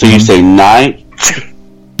sneeze. So you say nigh.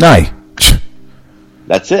 Nigh.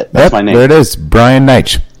 That's it. That's my name. There it is. Brian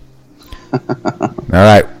Neitch. All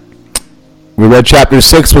right. We read chapter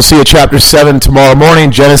 6. We'll see you chapter 7 tomorrow morning.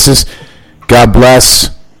 Genesis. God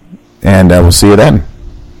bless. And we'll see you then.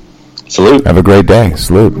 Salute. Have a great day.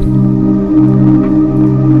 Salute.